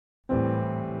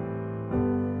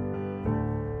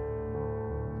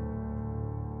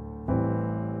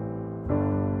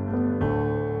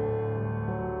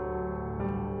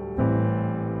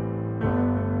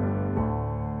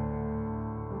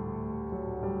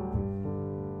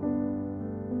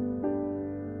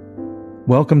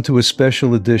Welcome to a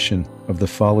special edition of the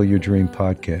Follow Your Dream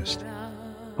podcast.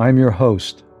 I'm your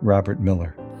host, Robert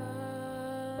Miller.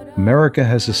 America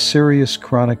has a serious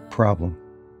chronic problem: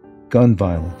 gun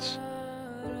violence.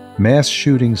 Mass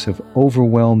shootings have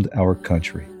overwhelmed our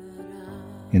country.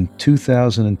 In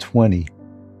 2020,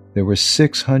 there were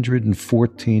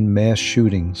 614 mass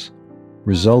shootings,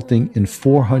 resulting in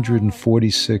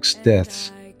 446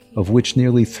 deaths, of which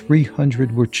nearly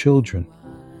 300 were children.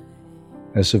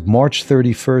 As of March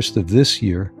 31st of this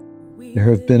year, there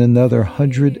have been another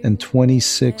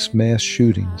 126 mass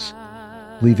shootings,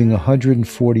 leaving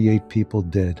 148 people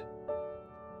dead.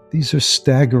 These are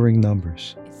staggering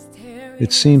numbers.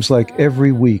 It seems like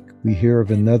every week we hear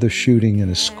of another shooting in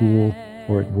a school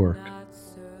or at work.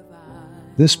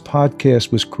 This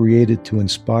podcast was created to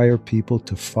inspire people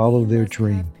to follow their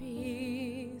dream.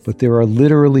 But there are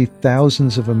literally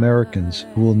thousands of Americans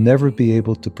who will never be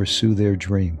able to pursue their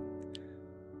dream.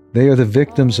 They are the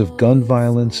victims of gun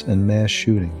violence and mass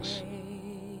shootings.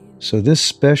 So this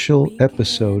special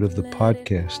episode of the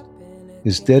podcast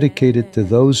is dedicated to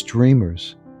those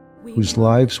dreamers whose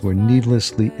lives were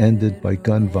needlessly ended by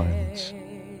gun violence.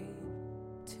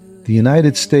 The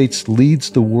United States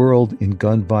leads the world in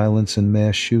gun violence and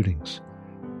mass shootings.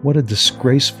 What a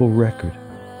disgraceful record.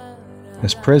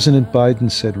 As President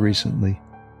Biden said recently,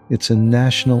 it's a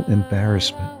national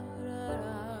embarrassment.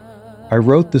 I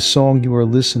wrote the song you are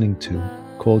listening to,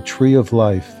 called Tree of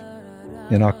Life,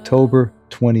 in October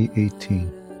 2018.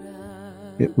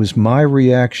 It was my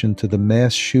reaction to the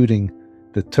mass shooting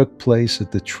that took place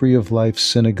at the Tree of Life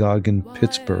Synagogue in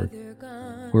Pittsburgh,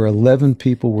 where 11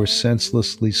 people were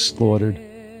senselessly slaughtered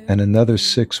and another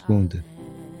 6 wounded.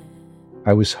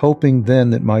 I was hoping then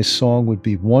that my song would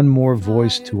be one more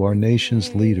voice to our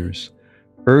nation's leaders,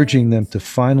 urging them to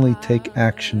finally take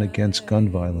action against gun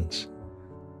violence.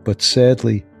 But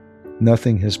sadly,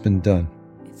 nothing has been done.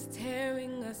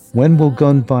 When will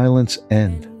gun violence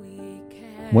end?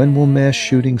 When will mass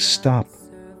shootings stop?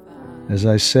 As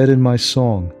I said in my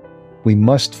song, we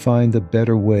must find a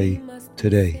better way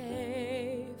today.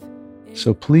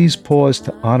 So please pause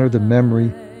to honor the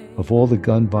memory of all the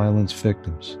gun violence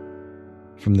victims.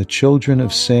 From the children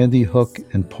of Sandy Hook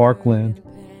and Parkland,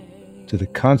 to the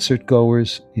concert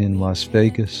goers in Las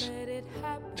Vegas,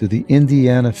 to the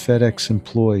Indiana FedEx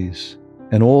employees,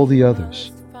 and all the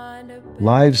others,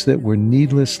 lives that were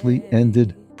needlessly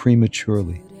ended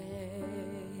prematurely.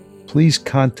 Please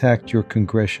contact your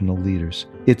congressional leaders.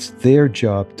 It's their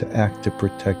job to act to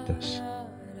protect us.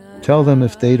 Tell them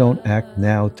if they don't act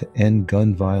now to end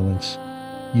gun violence,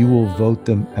 you will vote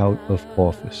them out of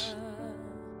office.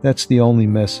 That's the only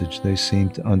message they seem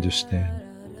to understand.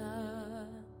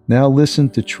 Now listen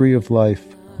to Tree of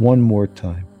Life one more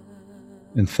time.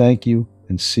 And thank you,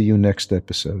 and see you next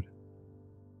episode.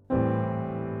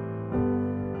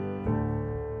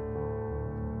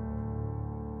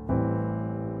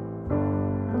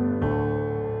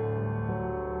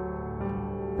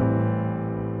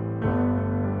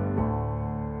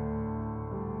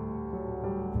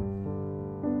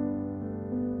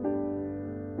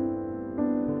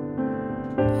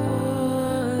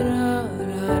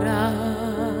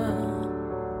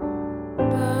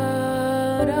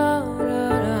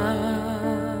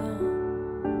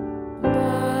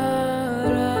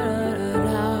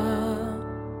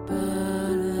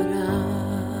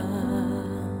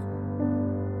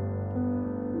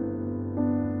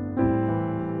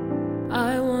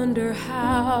 I wonder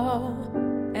how,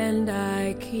 and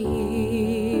I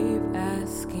keep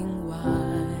asking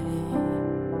why.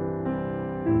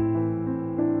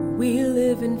 We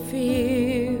live in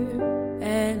fear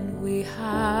and we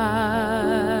hide.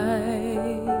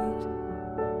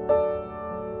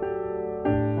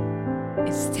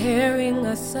 It's tearing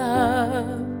us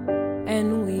up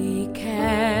and we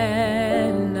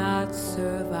cannot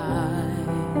survive.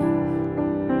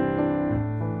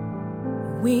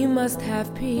 We must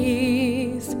have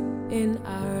peace in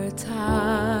our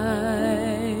time.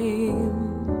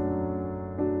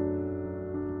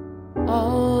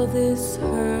 All this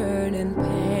hurt and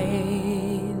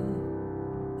pain,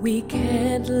 we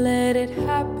can't let it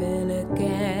happen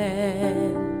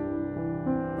again.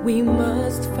 We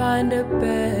must find a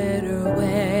better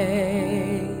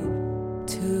way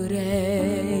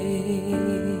today.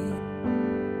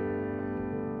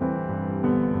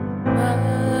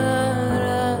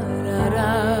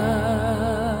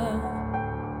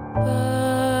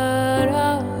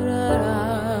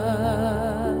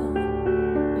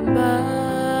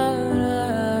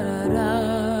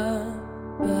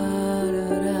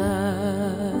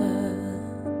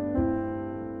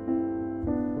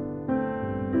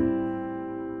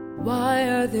 Why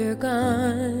are there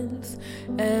guns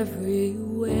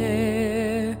everywhere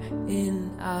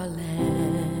in our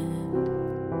land?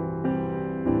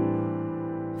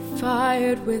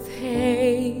 Fired with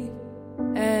hate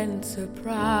and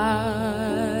surprise.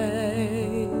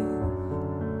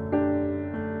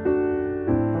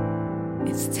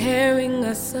 It's tearing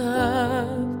us up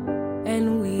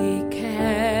and we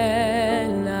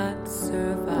cannot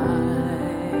survive.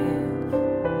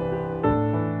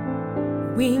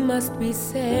 We must be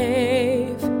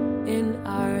safe in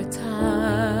our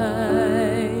time.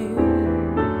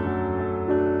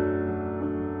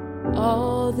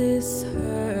 All this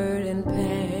hurt and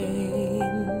pain,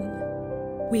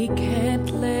 we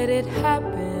can't let it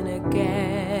happen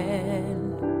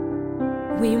again.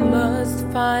 We must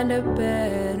find a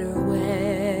better way.